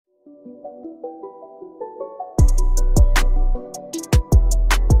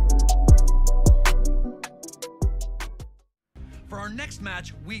For our next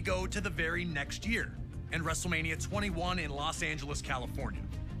match, we go to the very next year, and WrestleMania 21 in Los Angeles, California.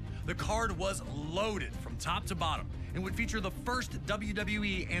 The card was loaded from top to bottom and would feature the first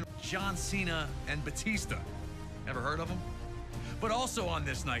WWE and John Cena and Batista. Ever heard of them? But also on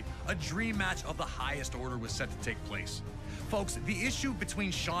this night, a dream match of the highest order was set to take place. Folks, the issue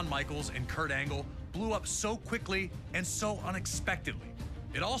between Shawn Michaels and Kurt Angle blew up so quickly and so unexpectedly.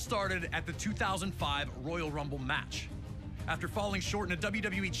 It all started at the 2005 Royal Rumble match. After falling short in a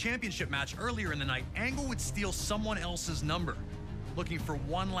WWE Championship match earlier in the night, Angle would steal someone else's number, looking for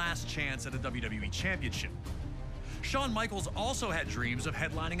one last chance at a WWE Championship. Shawn Michaels also had dreams of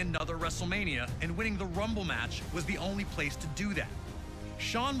headlining another WrestleMania, and winning the Rumble match was the only place to do that.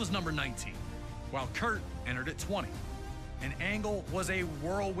 Shawn was number 19, while Kurt entered at 20. And Angle was a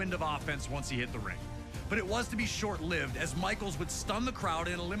whirlwind of offense once he hit the ring. But it was to be short-lived, as Michaels would stun the crowd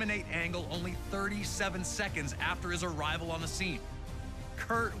and eliminate Angle only 37 seconds after his arrival on the scene.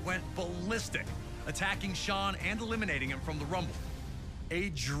 Kurt went ballistic, attacking Shawn and eliminating him from the Rumble. A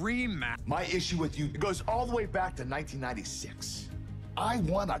dream match. My issue with you goes all the way back to 1996. I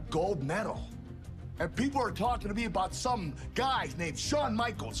won a gold medal. And people are talking to me about some guy named Shawn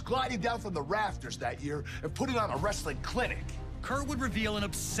Michaels gliding down from the rafters that year and putting on a wrestling clinic. Kurt would reveal an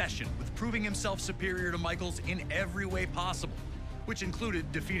obsession with proving himself superior to Michaels in every way possible, which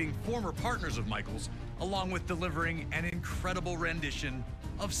included defeating former partners of Michaels, along with delivering an incredible rendition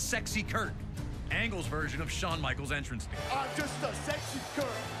of Sexy Kurt, Angle's version of Shawn Michaels' entrance theme. I'm just a sexy Kurt.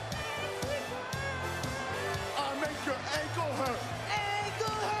 I'll make your ankle hurt.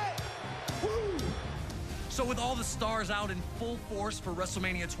 Ankle hurt! Woo! So with all the stars out in full force for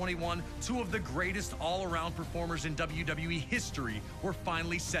WrestleMania 21, two of the greatest all-around performers in WWE history were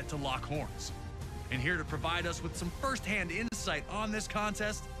finally set to lock horns. And here to provide us with some first-hand insight on this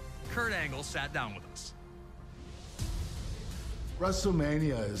contest, Kurt Angle sat down with us.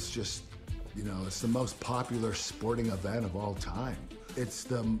 WrestleMania is just, you know, it's the most popular sporting event of all time. It's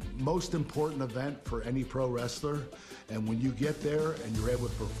the most important event for any pro wrestler, and when you get there and you're able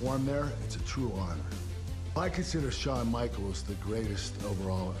to perform there, it's a true honor. I consider Shawn Michaels the greatest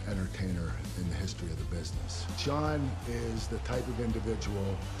overall entertainer in the history of the business. Shawn is the type of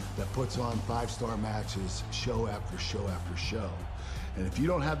individual that puts on five-star matches show after show after show. And if you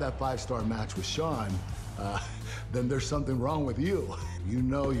don't have that five-star match with Shawn, then there's something wrong with you. You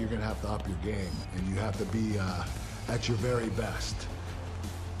know you're gonna have to up your game, and you have to be at your very best.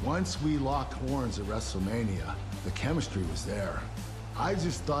 Once we locked horns at WrestleMania, the chemistry was there. I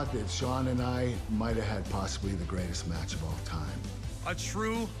just thought that Shawn and I might have had possibly the greatest match of all time. A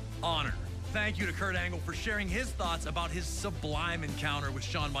true honor. Thank you to Kurt Angle for sharing his thoughts about his sublime encounter with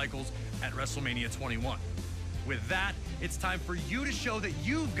Shawn Michaels at WrestleMania 21. With that, it's time for you to show that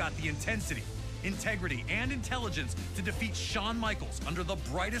you've got the intensity, integrity, and intelligence to defeat Shawn Michaels under the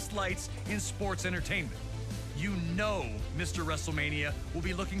brightest lights in sports entertainment. You know Mr. WrestleMania will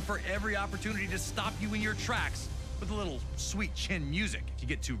be looking for every opportunity to stop you in your tracks with a little sweet chin music if you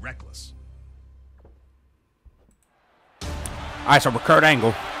get too reckless. All right, so we're Kurt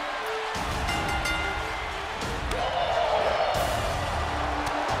Angle.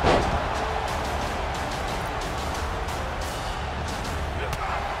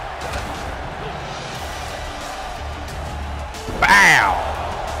 Bow!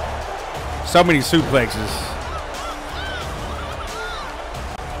 So many suplexes.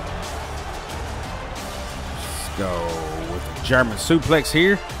 Go with a German suplex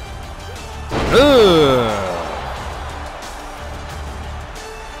here. Ugh.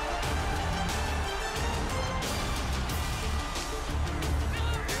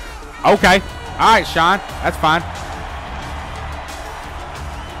 Okay. All right, Shawn. That's fine.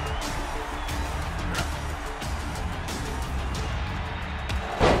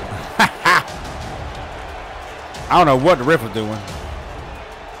 I don't know what the ref was doing.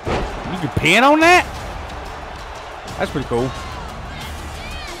 You can pin on that? That's pretty cool.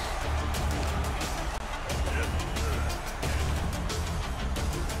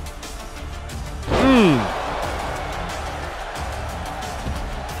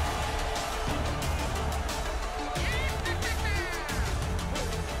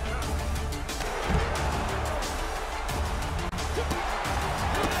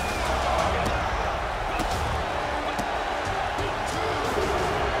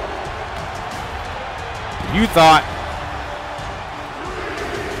 You thought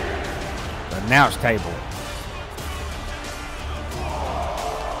the announce table.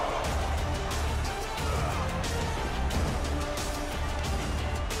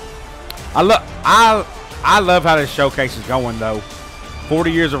 I love how this showcase is going though.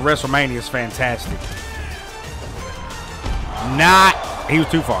 40 years of WrestleMania is fantastic. He was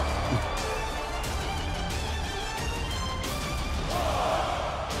too far.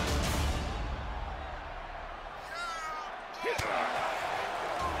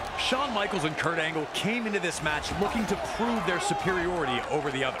 Shawn Michaels and Kurt Angle came into this match looking to prove their superiority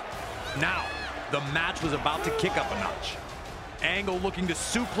over the other. Now, the match was about to kick up a notch. Angle looking to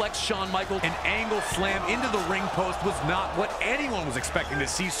suplex Shawn Michaels, and Angle slam into the ring post was not what anyone was expecting to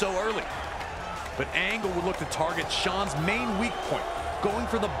see so early. But Angle would look to target Shawn's main weak point, going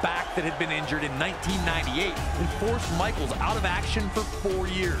for the back that had been injured in 1998 and forced Michaels out of action for 4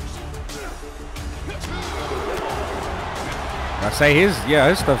 years. I say his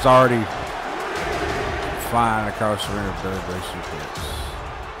stuff's already flying across the ring of WWE suplex.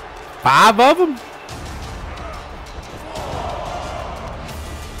 5 of them?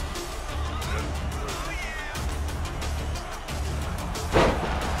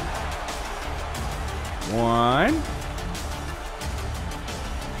 One.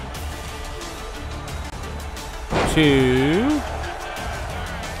 2.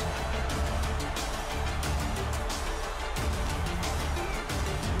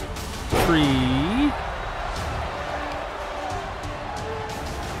 3.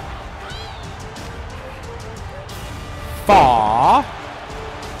 4.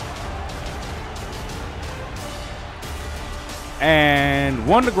 And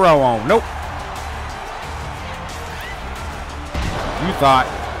 1 to grow on. Nope. You thought.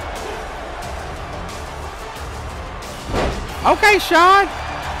 Okay, Shawn.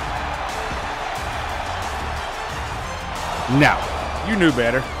 No, you knew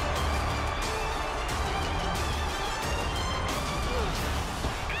better.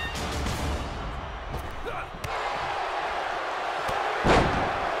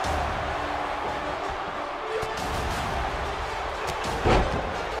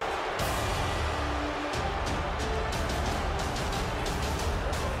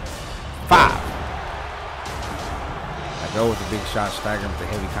 Go with the big shot, stagger with the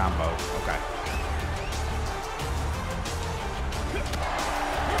heavy combo. Okay.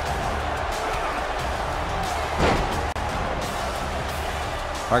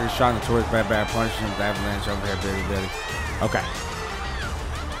 Target shot in towards bad punishing him with avalanche overhead belly. Okay.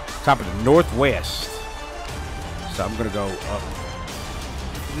 Top of the northwest. So I'm gonna go up.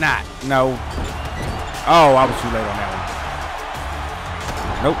 No. Oh, I was too late on that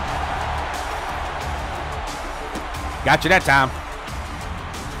one. Nope. Got you that time.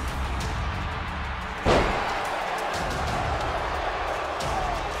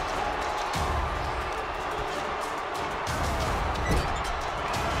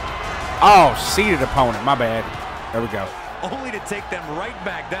 Oh, seated opponent. My bad. There we go. Only to take them right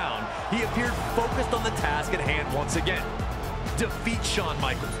back down, he appeared focused on the task at hand once again. Defeat Shawn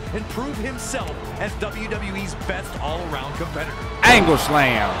Michaels and prove himself as WWE's best all-around competitor. Angle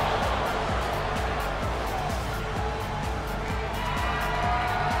slam.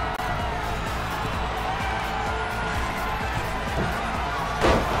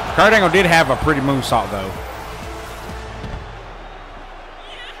 Kurt Angle did have a pretty moonsault, though.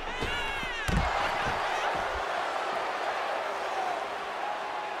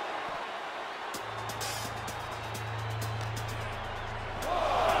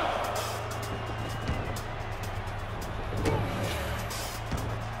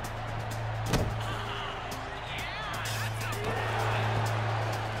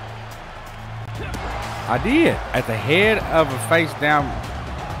 I did. At the head of a face down.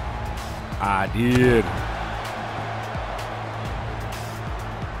 I did.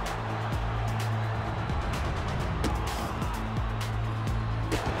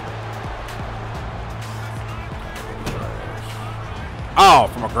 Oh,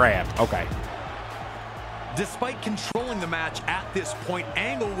 from a grab. Okay. Despite controlling the match at this point,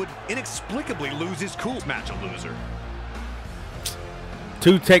 Angle would inexplicably lose his cool. Match a loser.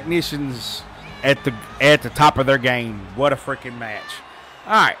 2 technicians at the top of their game. What a freaking match.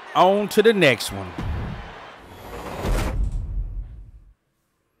 All right, on to the next one.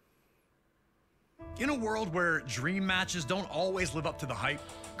 In a world where dream matches don't always live up to the hype,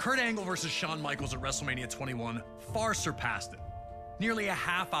 Kurt Angle versus Shawn Michaels at WrestleMania 21 far surpassed it. Nearly a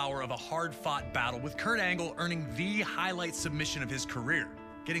half hour of a hard-fought battle, with Kurt Angle earning the highlight submission of his career,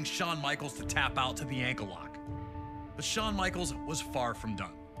 getting Shawn Michaels to tap out to the ankle lock. But Shawn Michaels was far from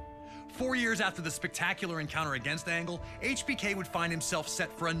done. 4 years after the spectacular encounter against Angle, HBK would find himself set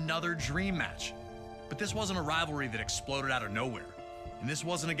for another dream match. But this wasn't a rivalry that exploded out of nowhere. And this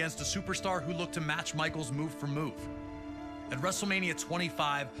wasn't against a superstar who looked to match Michaels move for move. At WrestleMania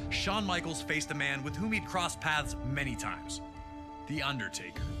 25, Shawn Michaels faced a man with whom he'd crossed paths many times, The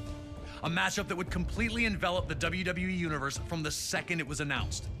Undertaker. A matchup that would completely envelop the WWE Universe from the second it was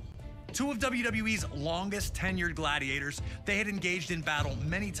announced. Two of WWE's longest tenured gladiators, they had engaged in battle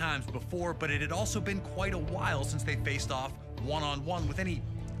many times before, but it had also been quite a while since they faced off one-on-one with any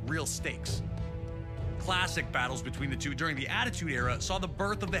real stakes. Classic battles between the two during the Attitude Era saw the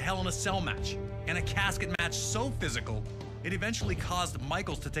birth of the Hell in a Cell match, and a casket match so physical, it eventually caused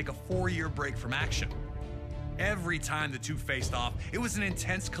Michaels to take a 4-year break from action. Every time the two faced off, it was an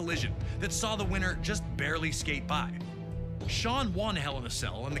intense collision that saw the winner just barely skate by. Shawn won Hell in a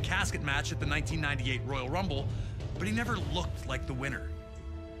Cell in the casket match at the 1998 Royal Rumble, but he never looked like the winner.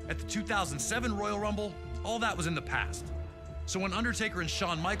 At the 2007 Royal Rumble, all that was in the past. So when Undertaker and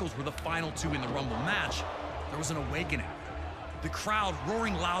Shawn Michaels were the final two in the Rumble match, there was an awakening. The crowd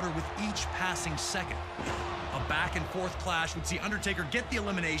roaring louder with each passing second. A back-and-forth clash would see Undertaker get the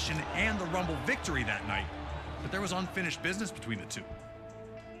elimination and the Rumble victory that night, but there was unfinished business between the two.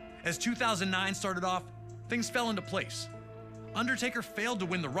 As 2009 started off, things fell into place. Undertaker failed to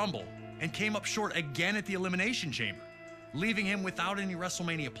win the Rumble and came up short again at the Elimination Chamber, leaving him without any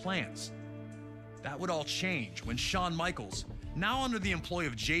WrestleMania plans. That would all change when Shawn Michaels, now under the employ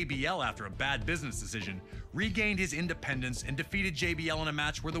of JBL after a bad business decision, regained his independence and defeated JBL in a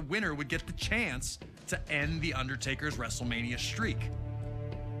match where the winner would get the chance to end The Undertaker's WrestleMania streak.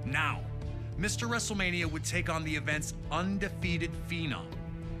 Now, Mr. WrestleMania would take on the event's undefeated phenom,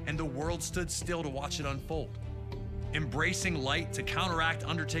 and the world stood still to watch it unfold. Embracing light to counteract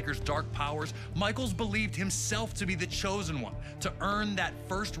Undertaker's dark powers, Michaels believed himself to be the chosen one to earn that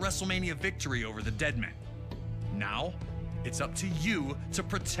first WrestleMania victory over the Dead Man. Now, it's up to you to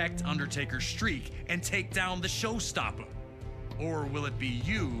protect Undertaker's streak and take down the showstopper. Or will it be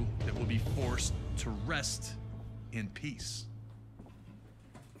you that will be forced to rest in peace?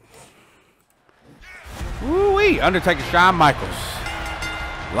 Woo-wee! Undertaker, Shawn Michaels.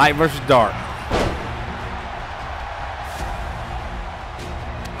 Light versus dark.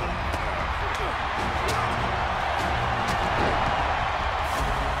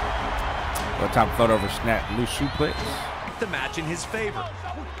 Top float over snap, loose suplex. The match in his favor.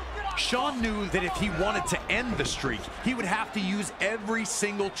 Shawn knew that if he wanted to end the streak, he would have to use every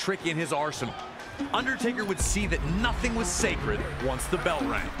single trick in his arsenal. Undertaker would see that nothing was sacred once the bell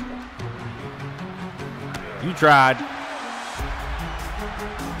rang. You tried.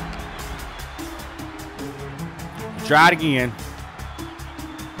 You tried again.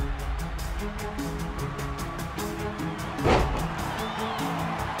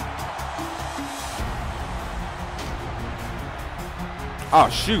 Oh,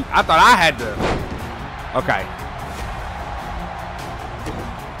 shoot. I thought I had to. Okay.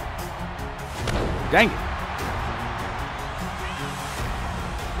 Dang it.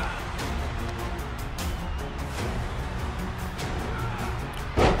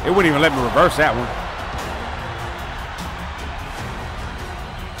 It wouldn't even let me reverse that one.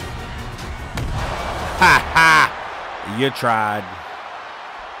 Ha ha. You tried.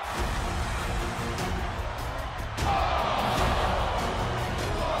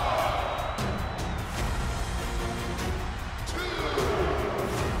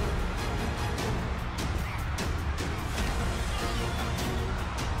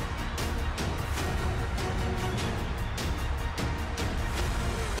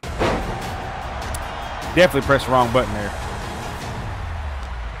 Definitely pressed the wrong button there.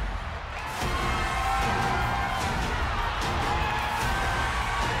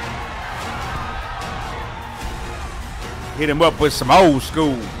 Hit him up with some old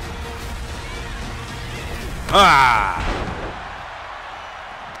school. Ah!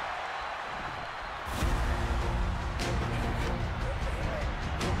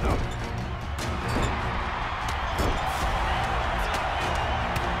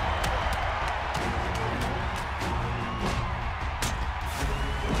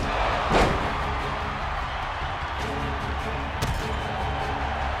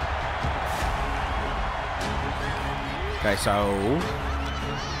 Okay, so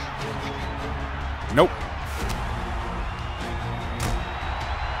nope.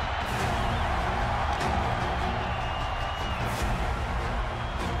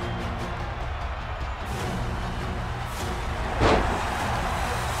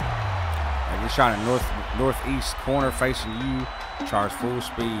 You're shot in northeast corner facing you. Charge full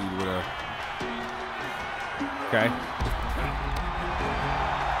speed with a. Okay.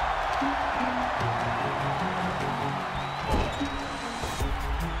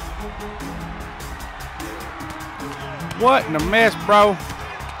 What in a mess, bro?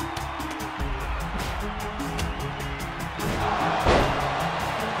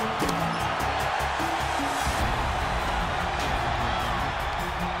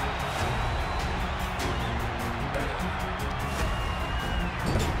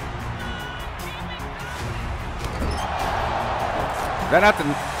 that not the...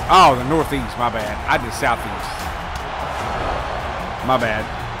 Oh, the northeast. My bad. I did southeast. My bad.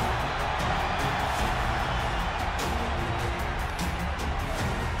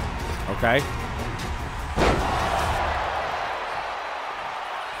 Okay.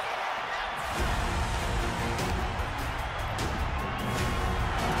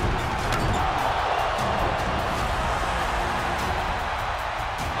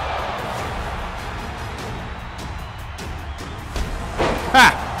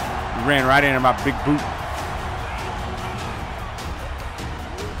 Ha! You ran right into my big boot.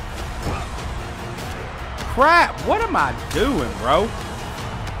 Crap, what am I doing, bro?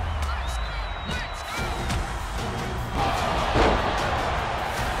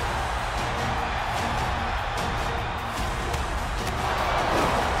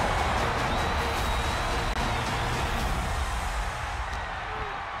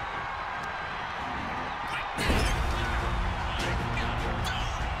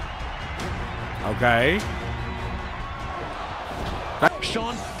 Okay.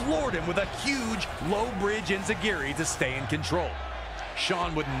 SHAWN floored him with a huge low bridge enziguri to stay in control.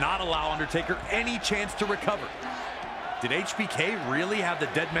 SHAWN would not allow Undertaker any chance to recover. Did HBK really have the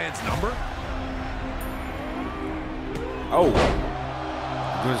dead man's number? Oh.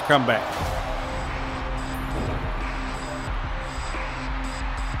 Do his comeback.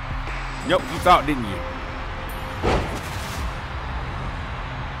 Yep, you thought, didn't you?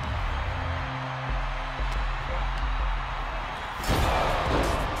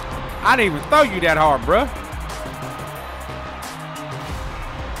 I didn't even throw you that hard, bruh.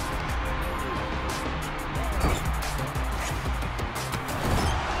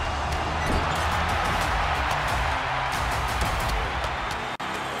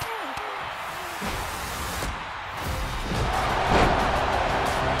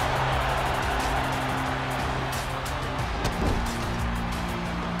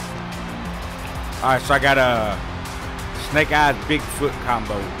 All right, so I got a Snake Eyes Bigfoot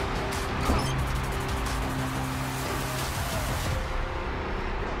combo.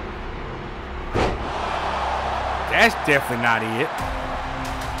 That's definitely not it.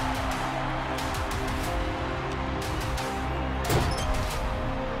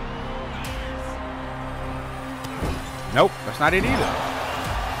 Nope, that's not it either.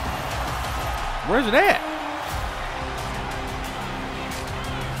 Where's it at?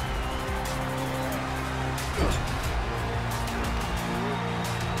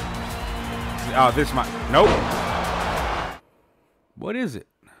 Oh, this might. Nope. What is it?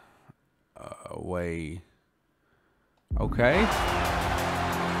 Way. Okay.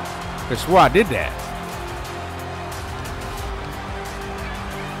 I swore I did that.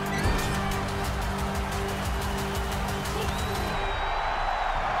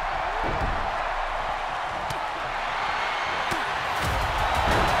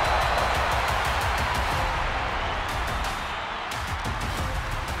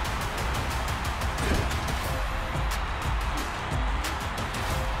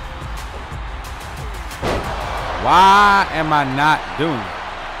 Why am I not doing it?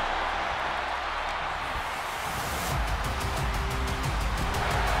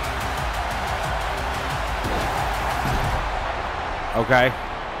 Okay.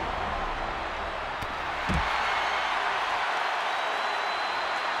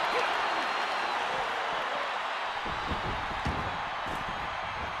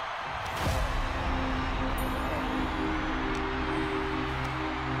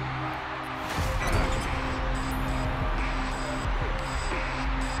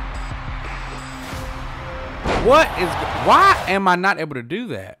 What is? Why am I not able to do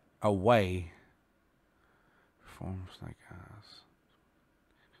that? Away. Forms like us.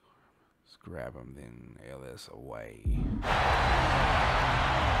 Let's grab them, then LS away.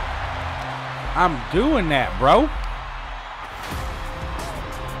 I'm doing that, bro.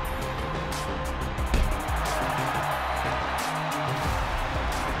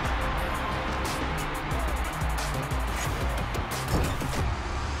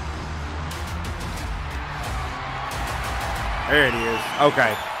 There it is.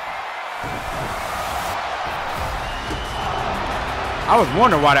 Okay. I was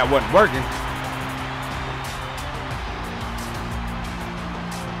wondering why that wasn't working.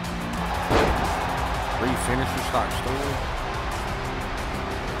 Refinish your stock storage.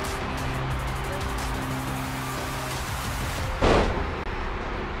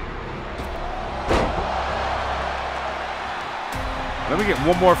 Let me get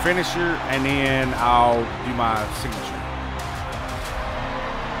one more finisher and then I'll do my signature.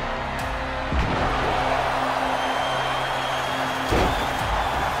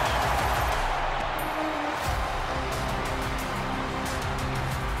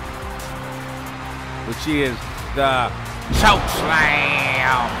 which is the choke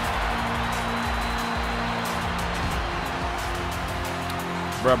slam.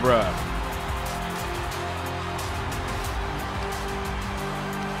 Bruh.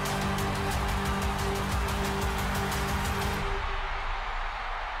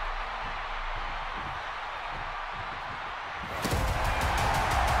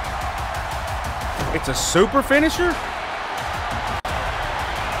 It's a super finisher?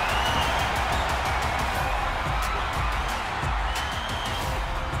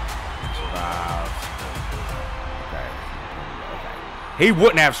 He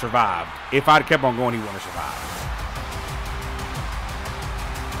wouldn't have survived. If I'd kept on going, he wouldn't have survived.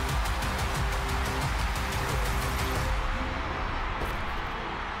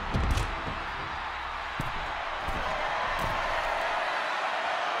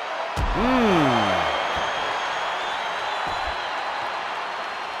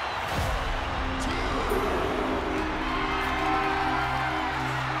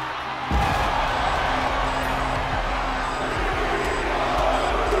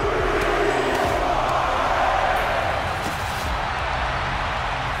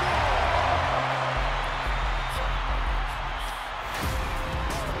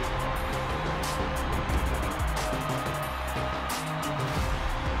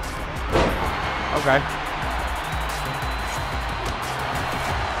 Okay.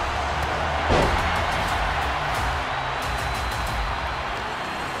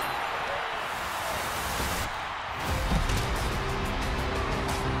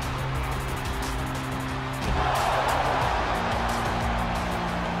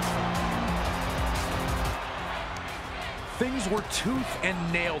 Things were tooth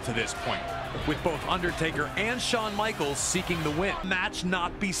and nail to this point, with both Undertaker and Shawn Michaels seeking the win. Match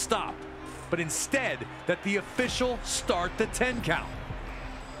not be stopped, but instead that the official start the 10 count.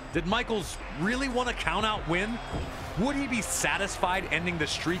 Did Michaels really want a count-out win? Would he be satisfied ending the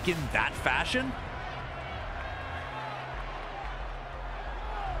streak in that fashion?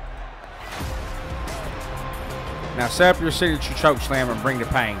 Now set up your signature choke slam and bring the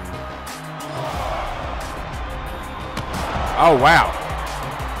pain. Oh, wow.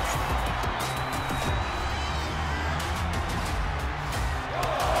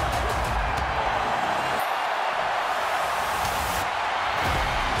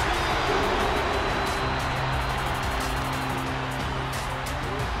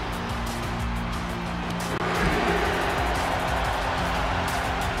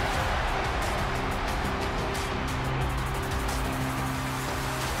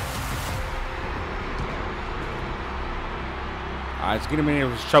 Let's get him in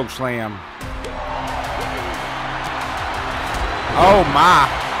with his choke slam. Oh my.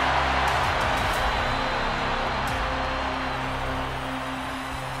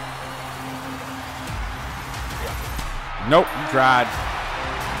 Nope, he tried.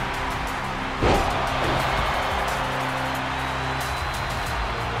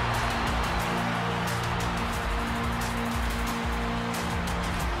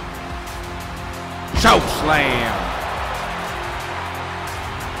 Choke slam.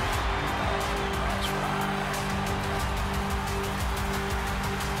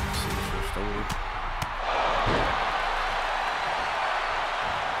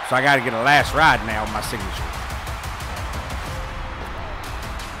 So I got to get a last ride now with my signature.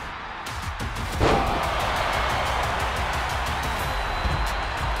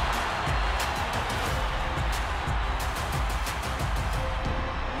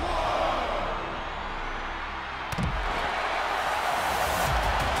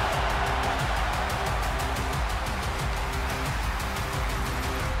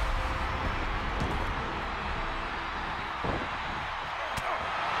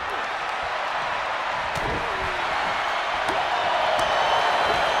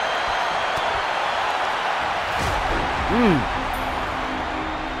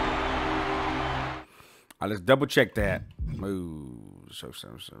 Let's double check that. Move. So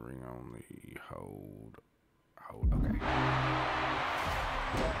ring only. Hold. Okay.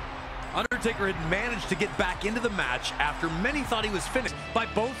 Undertaker had managed to get back into the match after many thought he was finished by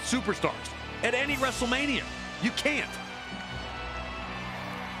both superstars. At any WrestleMania, you can't.